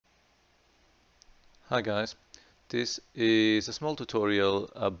Hi guys, this is a small tutorial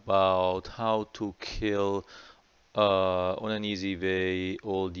about how to kill on an easy way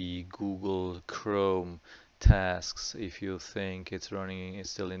all the Google Chrome tasks if you think it's running,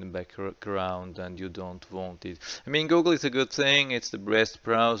 it's still in the background and you don't want it. I mean, Google is a good thing, it's the best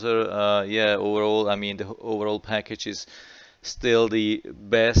browser. Yeah, overall, I mean, the overall package is still the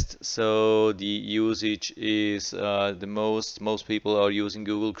best, so the usage is the most people are using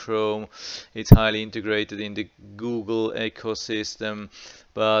Google Chrome. It's highly integrated in the Google ecosystem,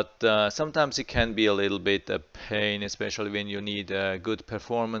 but sometimes it can be a little bit a pain, especially when you need good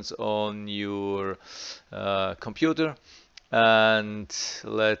performance on your computer. And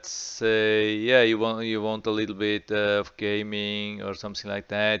let's say, yeah, you want a little bit of gaming or something like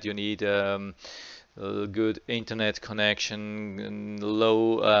that. You need good internet connection, and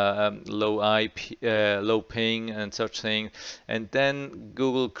low IP, low ping, and such thing. And then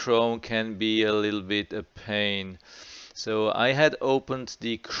Google Chrome can be a little bit a pain. So I had opened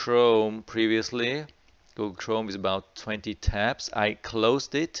the Chrome previously. Google Chrome is about 20 tabs. I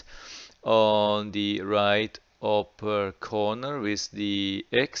closed it on the right upper corner with the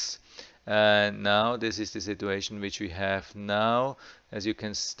X. And now this is the situation which we have now. As you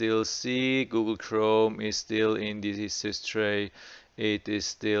can still see, Google Chrome is still in this tray. It is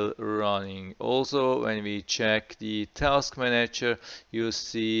still running. Also, when we check the Task Manager, you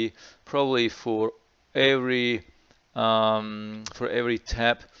see probably for every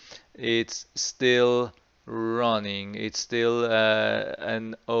tab, it's still running. It's still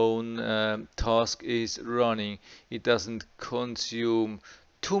an own task is running. It doesn't consume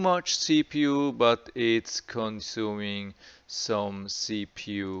too much CPU, but it's consuming some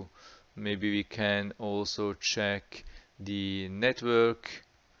CPU. Maybe we can also check the network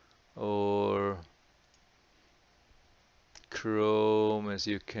or Chrome, as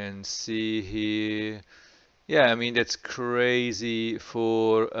you can see here. Yeah, I mean, that's crazy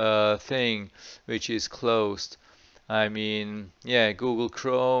for a thing which is closed. I mean, yeah, Google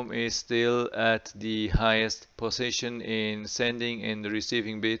Chrome is still at the highest position in sending and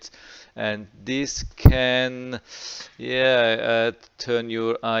receiving bits, and this can, yeah, turn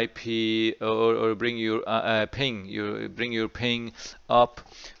your IP or bring your bring your ping up,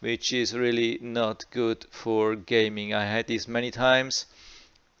 which is really not good for gaming. I had this many times,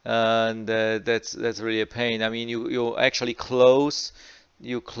 and that's really a pain. I mean, you actually close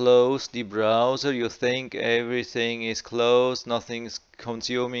the browser, you think everything is closed, nothing's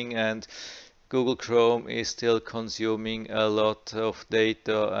consuming, and Google Chrome is still consuming a lot of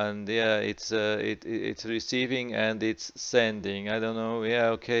data, and yeah, it's receiving and it's sending. I don't know. Yeah,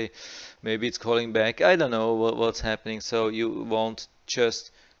 okay, maybe it's calling back. I don't know what's happening. So you want just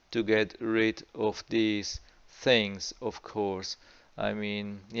to get rid of these things, of course. I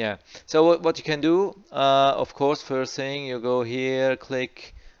mean, yeah. So what you can do, of course, first thing you go here,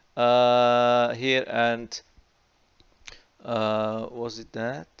 click here, and was it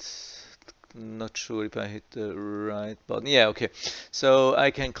that? Not sure if I hit the right button. Yeah, okay. So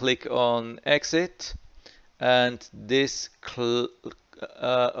I can click on exit, and this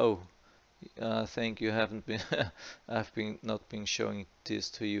oh, I think you haven't been I've been not been showing this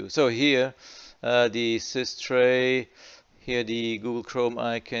to you. So here, the sys tray, here the Google Chrome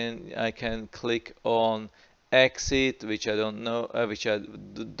icon, I can click on exit, which I don't know, which I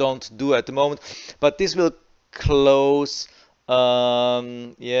don't do at the moment, but this will close.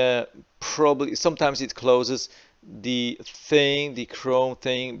 Yeah, probably sometimes it closes the thing, the Chrome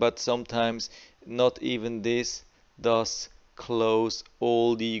thing, but sometimes not even this does close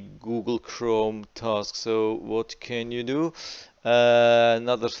all the Google Chrome tasks. So what can you do?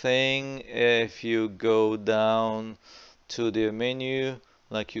 Another thing, if you go down to the menu,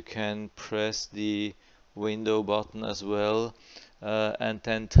 like you can press the window button as well, and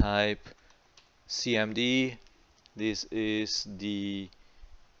then type CMD. This is the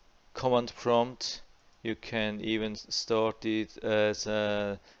command prompt. You can even start it as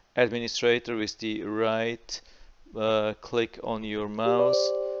an administrator with the right click on your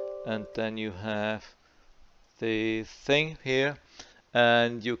mouse, and then you have the thing here,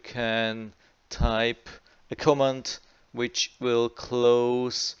 and you can type a command which will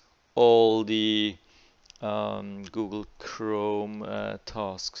close all the Google Chrome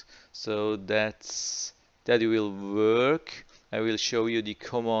tasks. So that will work. I will show you the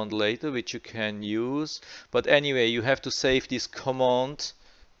command later, which you can use. But anyway, you have to save this command.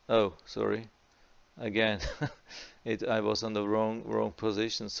 Oh, sorry. Again, I was on the wrong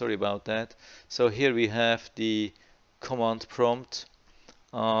position. Sorry about that. So here we have the command prompt,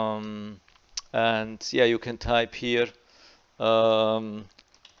 um, and yeah, you can type here um,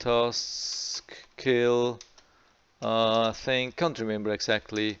 task taskkill thing, can't remember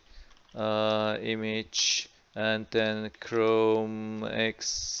exactly, image, and then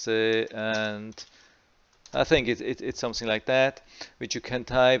chrome.exe, and I think it's something like that, which you can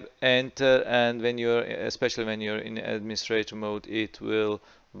type enter, and when you're, especially when you're in administrator mode, it will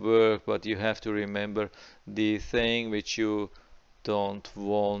work, but you have to remember the thing which you don't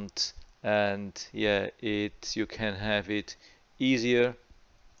want, and yeah, you can have it easier.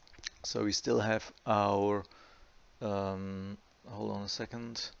 So we still have our hold on a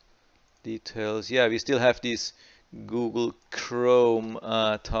second, details. Yeah, we still have these Google Chrome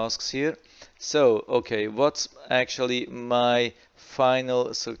tasks here. So, okay, what's actually my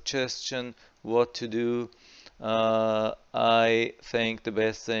final suggestion what to do? I think the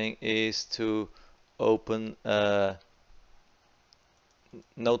best thing is to open a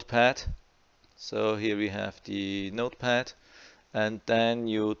notepad. So here we have the notepad, and then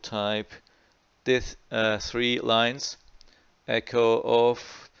you type this 3 lines, echo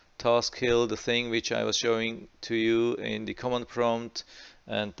of taskkill, the thing which I was showing to you in the command prompt,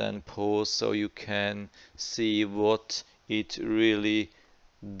 and then pause so you can see what it really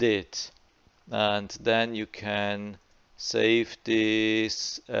did. And then you can save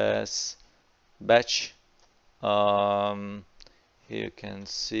this as batch. Here you can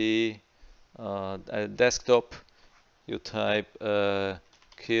see at desktop you type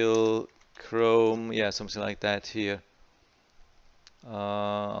kill chrome, yeah, something like that here.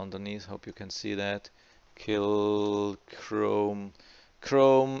 Underneath, hope you can see that, kill chrome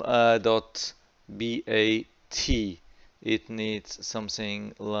dot bat. It needs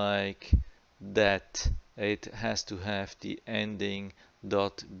something like that. It has to have the ending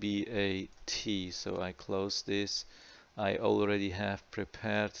dot bat. So I close this. I already have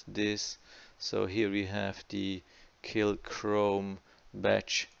prepared this. So here we have the kill chrome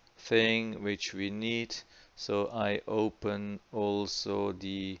batch thing which we need. So I open also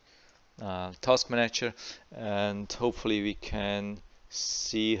the task manager, and hopefully we can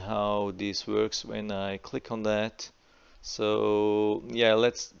see how this works when I click on that. So yeah,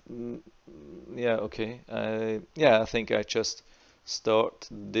 yeah, okay, yeah, I think I just start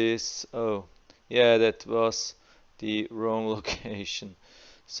this. Oh yeah, that was the wrong location.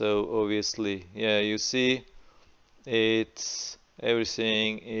 So obviously, yeah, you see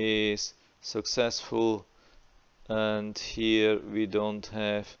everything is successful, and here we don't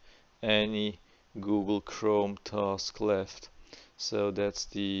have any Google Chrome task left. So that's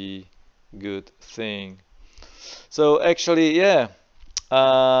the good thing. So actually, yeah,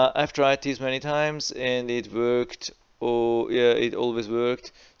 I've tried this many times and it worked. Oh yeah, it always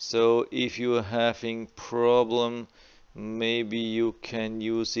worked. So if you're having problem, maybe you can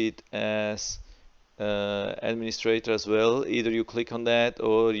use it as administrator as well. Either you click on that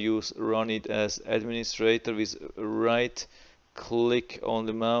or you run it as administrator with right click on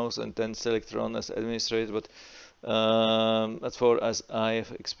the mouse and then select run as administrator. But as far as I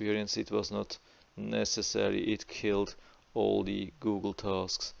have experienced, it was not necessary. It killed all the Google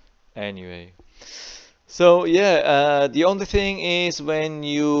tasks anyway. So yeah, the only thing is when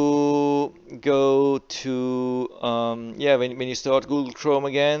you go to yeah, when you start Google Chrome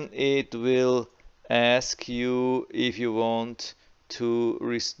again, it will ask you if you want to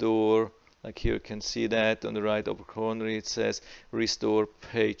restore. Like here you can see that on the right upper corner it says restore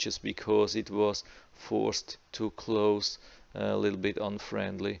pages because it was forced to close, a little bit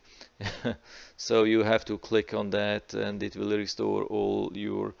unfriendly. So you have to click on that and it will restore all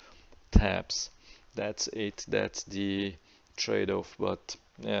your tabs. That's it, that's the trade-off. But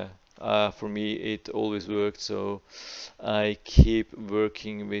yeah, for me it always worked, so I keep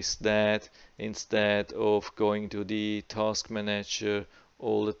working with that instead of going to the task manager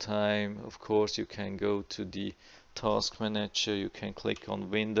all the time. Of course you can go to the task manager, you can click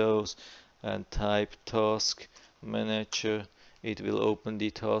on Windows and type task manager. It will open the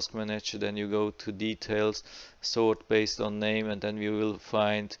task manager, then you go to details, sort based on name, and then you will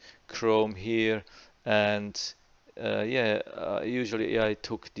find Chrome here. And yeah, usually I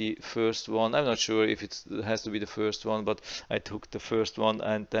took the first one. I'm not sure if it has to be the first one, but I took the first one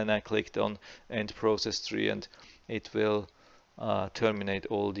and then I clicked on end process tree, and it will terminate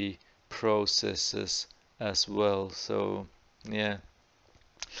all the processes as well. So yeah.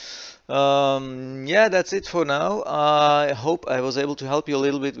 Yeah, that's it for now. I hope I was able to help you a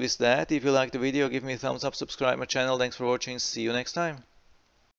little bit with that. If you liked the video, give me a thumbs up, subscribe my channel. Thanks for watching. See you next time.